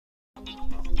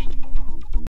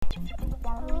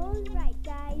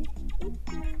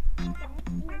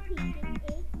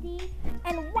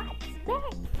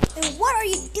What are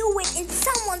you doing in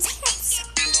someone's house?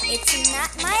 It's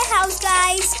not my house,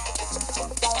 guys.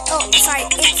 Oh, sorry.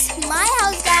 It's my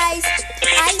house, guys.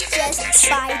 I just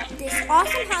bought this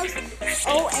awesome house.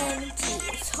 OMG.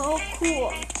 So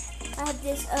cool. I have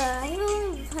this,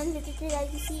 153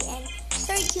 likes you see and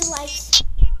 32 likes.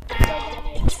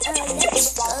 So guys,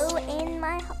 let's go in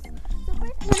my house. So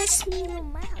first, let's see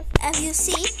in my house. As you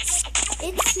see,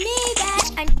 it's me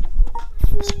that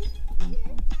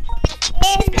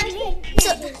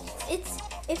So it's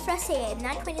Ifra Sayed,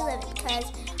 not 2011, because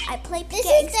I played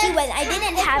PKXD when I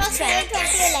didn't have friends.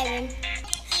 2011.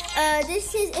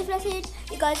 This is Ifra Sayed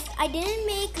because I didn't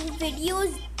make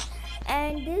videos,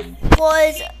 and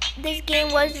this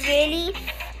game was really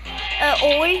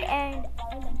old, and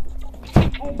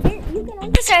then you can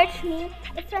also search me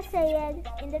Ifra Sayed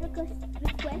in the request.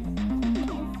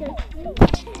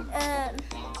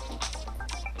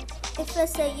 Ifra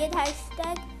Sayed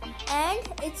hashtag, and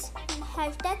it's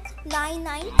hashtag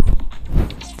 99.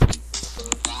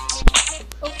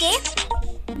 Okay,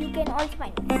 you can also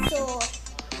find it. So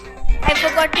I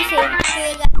forgot to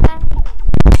say that.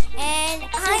 And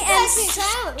I am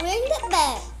ring the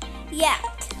bell. Yeah.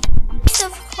 First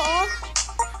of all,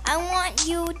 I want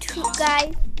you to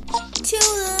guys to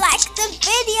like the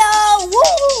video. Woo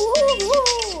woo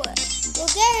woo!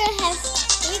 We're gonna have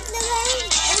click the bell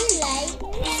and like.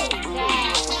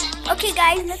 Okay,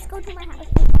 guys, let's go to my house.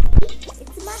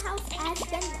 It's my house as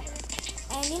Denver.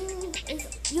 And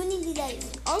Unity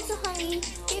is also hungry.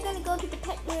 We're gonna go to the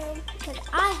pet room because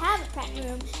I have a pet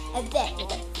room. And then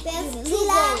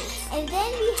and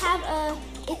then we have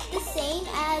it's the same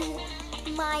as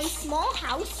my small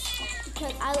house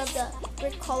because I love the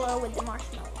brick color with the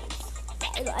marshmallows.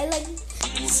 I like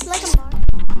it's like a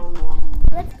marshmallow.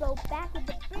 Let's go back with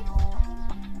the brick.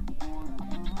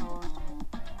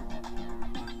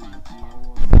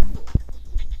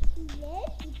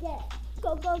 Let's go.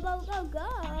 Go, go, go, go,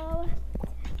 go.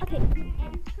 Okay, you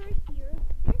enter here.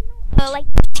 There's no,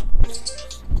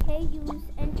 okay, you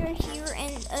enter here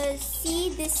and see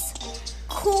this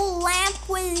cool lamp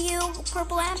with you,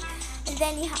 purple lamp. And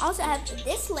then you also have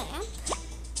this lamp.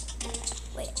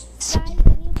 Wait, guys,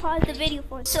 let me pause the video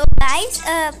for it. So, guys,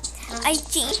 I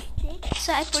changed it.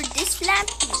 So, I put this lamp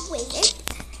with it.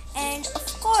 And,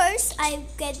 of course, I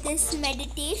get this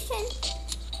meditation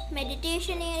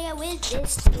area with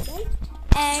this table.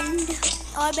 And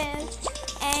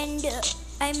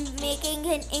I'm making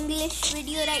an English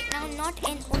video right now, not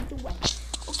an Urdu one.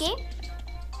 Okay.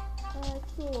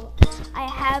 So I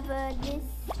have this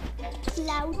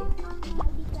cloud,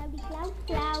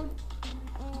 and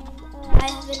I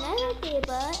have another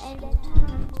table, and then I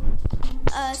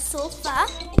have a sofa,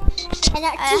 And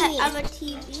our I have a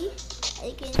TV.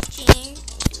 I can change.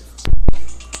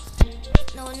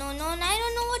 No, I don't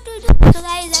know what to do. So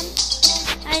guys,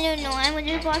 I don't know. I'm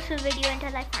gonna pause the video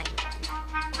until I find it.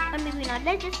 Or maybe not.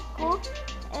 Let's just go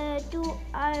to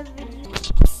our video.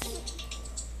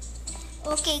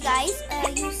 Okay, guys.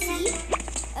 You see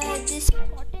this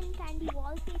cotton candy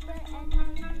wallpaper and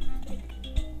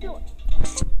floor.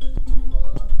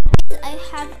 I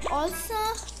have also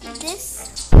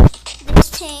this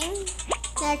thing.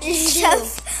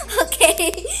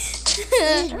 Okay.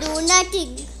 do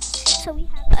nothing. So we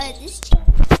have this chair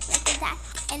like that,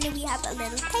 and then we have a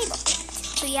little table.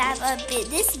 So we have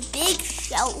this big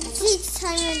shelf.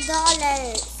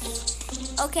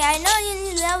 $600. Okay, I know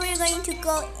now we're going to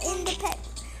go in the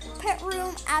pet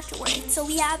room afterwards. So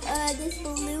we have this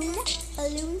balloons.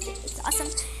 It's awesome.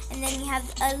 And then we have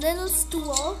a little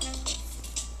stool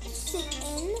to sit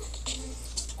in,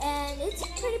 and it's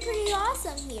pretty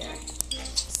awesome here.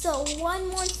 So one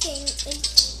more thing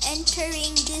is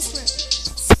entering this room.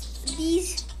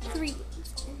 These three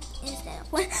instead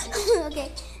of one. Okay.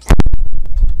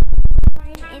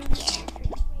 In the entrance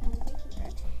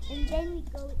and then we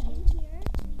go in here.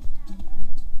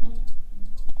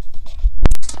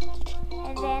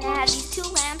 And then I have these two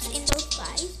lamps in those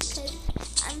guys because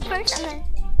I'm gonna.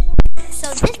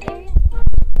 So this area.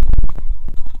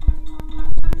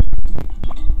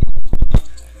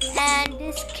 And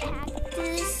this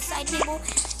cactus side table.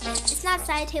 It's not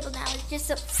side table now. It's just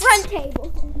a front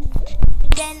table.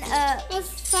 Then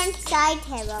Front side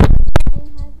table.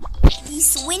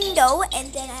 This window,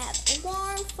 and then I have a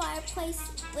warm fireplace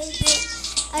with it,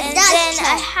 and then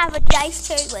I have a dice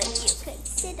chair that you could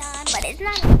sit on, but it's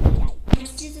not a dice.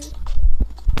 It's just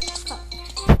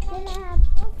then I have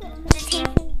also a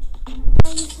meditation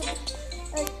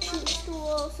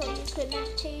stool, so you could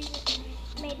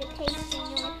meditate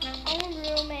in your own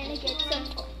room and get some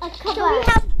cover.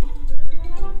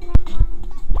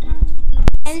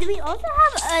 And we also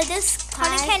have this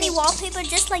cotton candy wallpaper,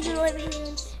 just like your living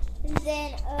room. And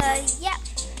then, yeah.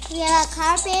 We have a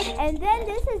carpet. And then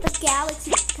this is the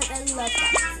galaxy, because I love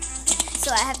galaxies.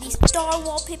 So I have these star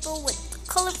wallpaper with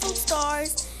colorful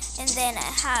stars. And then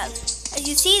I have, as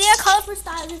you see, there are colorful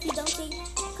stars. If you don't see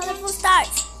colorful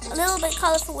stars, a little bit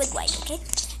colorful with white, okay?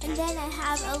 And then I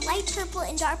have a light purple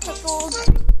and dark purple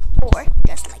door,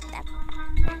 just like that.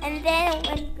 And then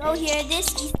when you go here, this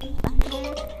is the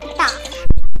bathroom top.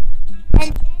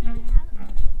 And then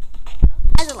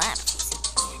as a lamp.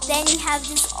 Then you have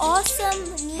this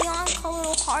awesome neon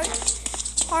color heart.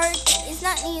 It's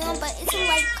not neon, but it's a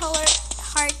light color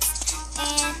heart.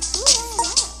 And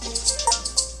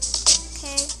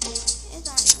okay, it's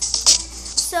on.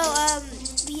 So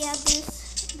we have this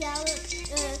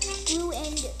blue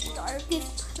and darkish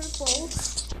purple.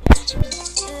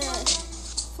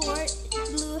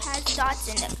 Blue has dots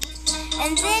in them.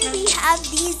 And then we have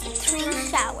these 3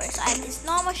 showers. I have this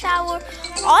normal shower,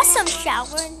 awesome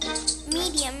shower,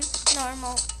 medium,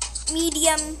 normal,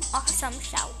 medium, awesome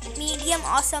shower, medium,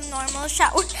 awesome, normal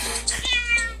shower.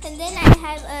 And then I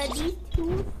have these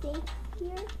 2 sinks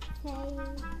here.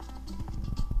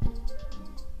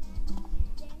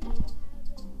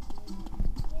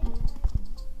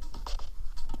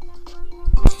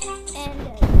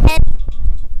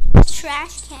 And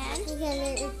trash can.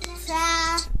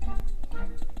 Trash.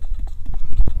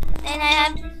 Then I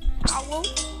have towel.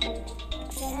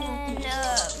 And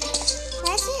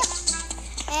That's it.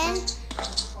 And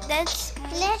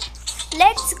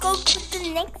let's go to the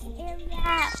next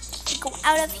area. We go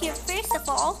out of here first of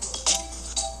all.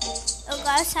 Oh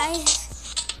gosh,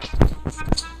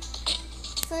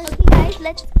 okay guys,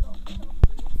 let's go.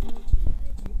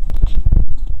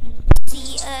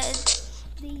 See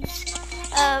these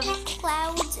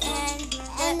clouds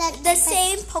and the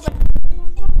same polka.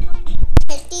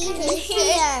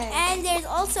 And there's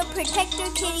also Protector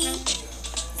Kitty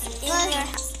in your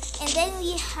house. And then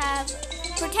we have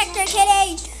Protector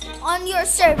Kitty on your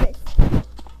service. Yeah,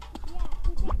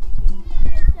 Protector Kitty on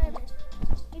your service.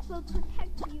 It will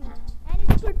protect you. And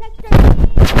it's Protector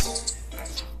Kitty.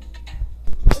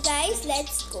 So guys,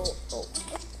 let's go.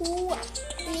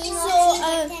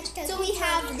 So we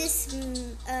have this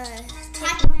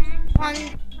on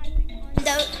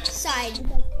the side.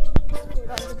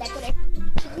 The decoration.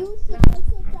 You should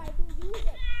also try to use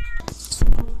it.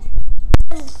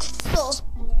 So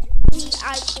we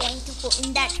are going to go in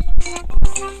that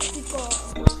because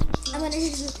I'm gonna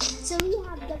so we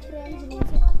have the friends room.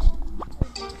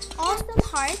 Awesome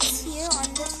hearts here on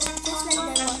this one, just like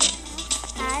the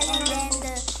had, and then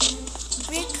the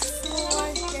brick floor,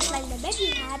 just like the bed we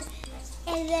had,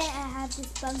 and then I have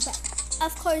this bunk bed.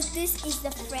 Of course, this is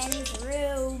the friends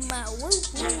room.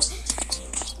 Woo-hoo.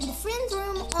 In the friends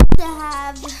room also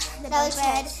have the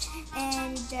bed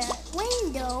and the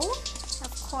window,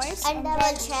 of course, and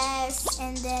double chairs,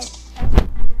 and then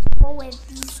with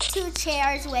these 2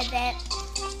 chairs with it.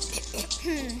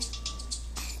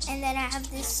 And then I have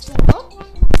this stool.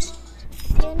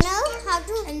 You know how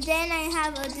to. And then I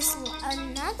have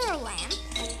another lamp.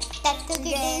 Protector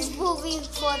Kitty is moving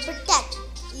for protect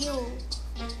you.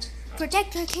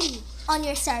 Protector Kitty on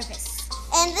your service.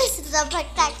 And this is the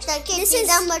Protector Kitty This is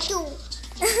number 2.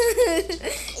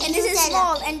 And this is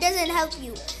small and doesn't help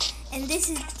you. And this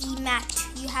is the mat.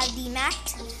 You have the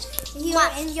mat here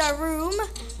in your room.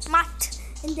 Mat.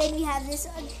 And then we have this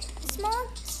small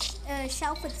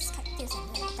shelf with cactus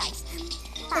and dice.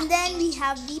 And then we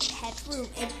have the pet room.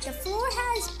 If the floor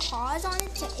has paws on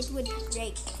it, so it would be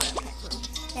great for a pet room.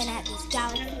 Then I have this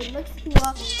galaxy. It looks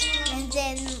cool. And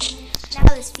then now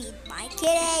let's feed my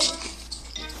kitty.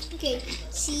 Okay,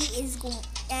 she is going.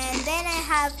 And then I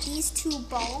have these 2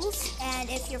 balls. And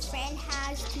if your friend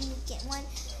has to get one,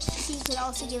 she could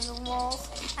also give a ball.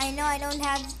 I know I don't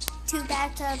have 2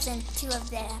 bathtubs and 2 of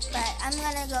them, but I'm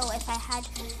gonna go if I had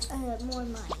more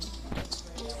money.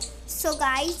 So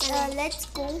guys, let's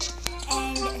go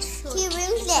and show you.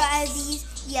 So I have these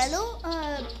yellow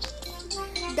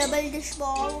double dish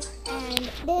ball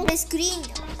and this green.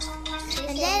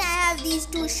 And then I have these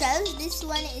 2 shells. This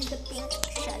one is the pink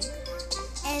shell.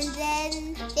 And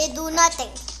then they do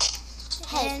nothing.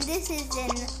 And this is a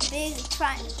big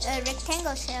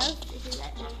rectangle shell. This is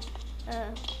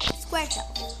a square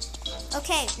shell.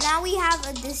 Okay, now we have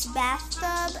this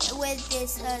bathtub with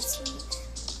this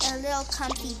a little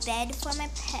comfy bed for my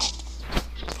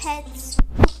pets.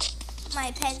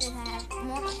 My pets, if I have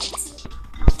more pets.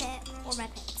 Or my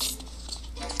pets.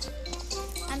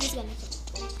 I'm just gonna say.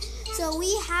 So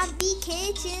we have the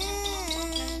kitchen.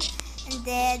 And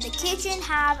then the kitchen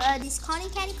have this cotton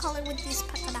candy color with these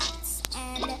polka dots.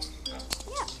 And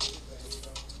yeah.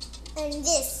 And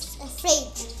this A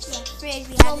fridge. Yeah, fridge.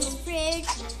 We have this fridge.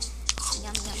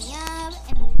 Yum, yum, yum.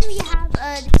 And then we have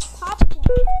this popcorn.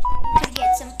 You could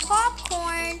get some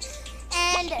popcorn.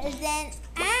 And then,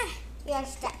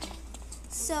 Yes, that.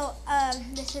 so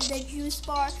this is the juice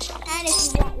bar. And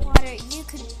if you want water, you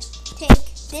could take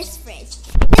this fridge.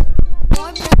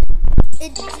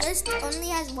 It just only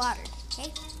has water,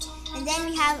 okay? And then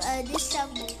we have this shelf.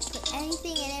 You can put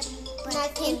anything in it. But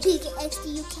Not in in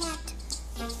PKXD you can't.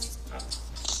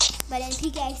 But in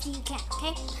PKXD you can't,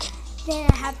 okay? Then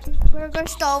I have this burger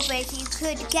stove where you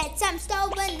could get some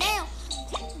stove and nail.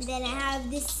 Then I have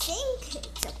this sink.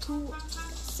 It's a pool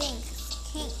sink.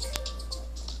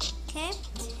 Okay?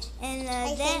 And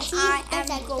then I am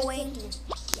going.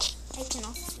 Yeah, I can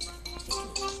also see.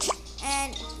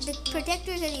 And the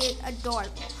protectors are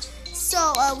adorable.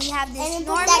 So we have this And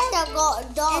normal.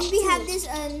 dog And we too. have this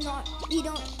we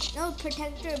don't no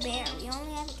protector bear. We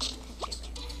only have a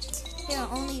protector bear. There are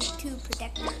only 2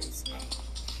 protectors.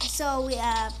 So we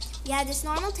have this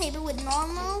normal table with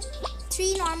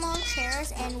 3 normal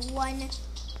chairs and 1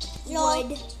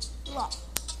 wood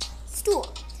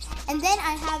stool. And then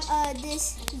I have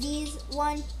these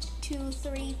 1, 2,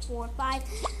 3, 4, 5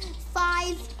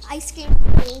 ice cream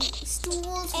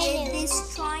stools with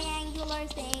this triangular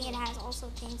thing. It has also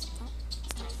things.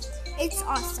 It's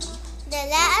awesome. The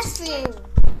last room.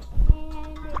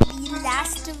 And the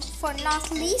last, for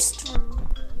not least, room.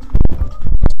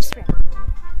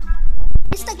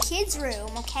 It's the kids'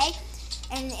 room, okay?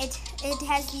 And it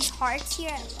has these hearts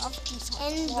here. I love these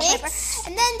hearts. And wallpaper. bricks.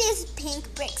 And then these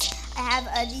pink bricks. I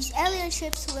have these alien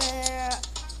ships where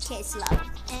kids love.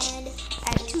 And I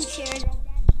have 2 chairs.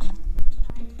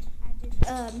 I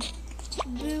have this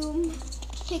boom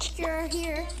picture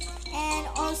here. And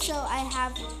also I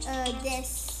have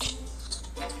this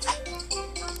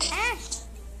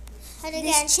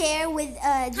chair with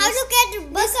How to get the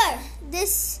burger?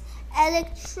 this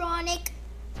electronic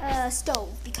stove,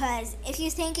 because if you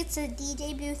think it's a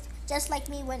DJ booth, just like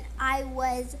me when I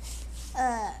was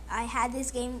I had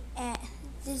this game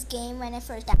when I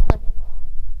first downloaded it.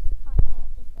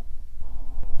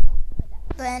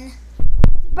 Then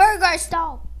burger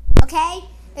stove, okay?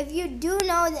 If you do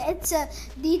know that it's a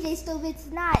DJ stove, it's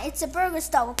not. It's a burger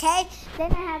stove, okay?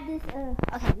 Then I have this.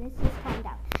 Okay, let's just calm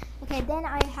down. Okay, then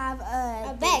I have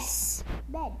A bed.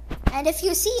 And if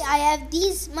you see, I have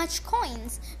these much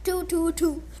coins. 2, 2,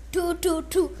 2, 2, 2,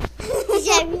 2.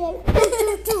 Yeah, we have 2,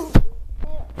 2, 2.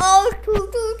 Oh, 2,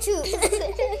 2, 2.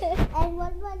 And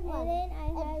 1, 1, 1. And then I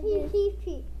have and 3, 3,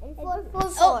 3. And 4, 4,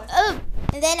 4. Oh.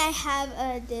 And then I have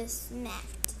this mat.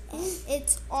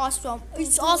 It's awesome.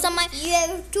 It's awesome. You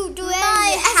have 2, 2,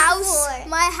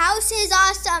 My house is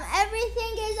awesome.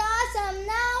 Everything is awesome.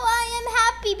 Now I am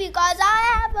happy because I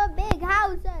have a big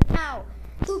house now.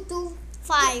 2, 2,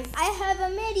 5. I have a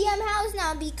medium house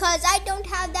now because I don't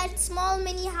have that small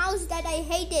mini house that I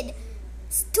hated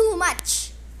too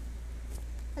much.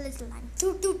 A little line.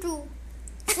 2, 2, 2.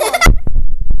 4.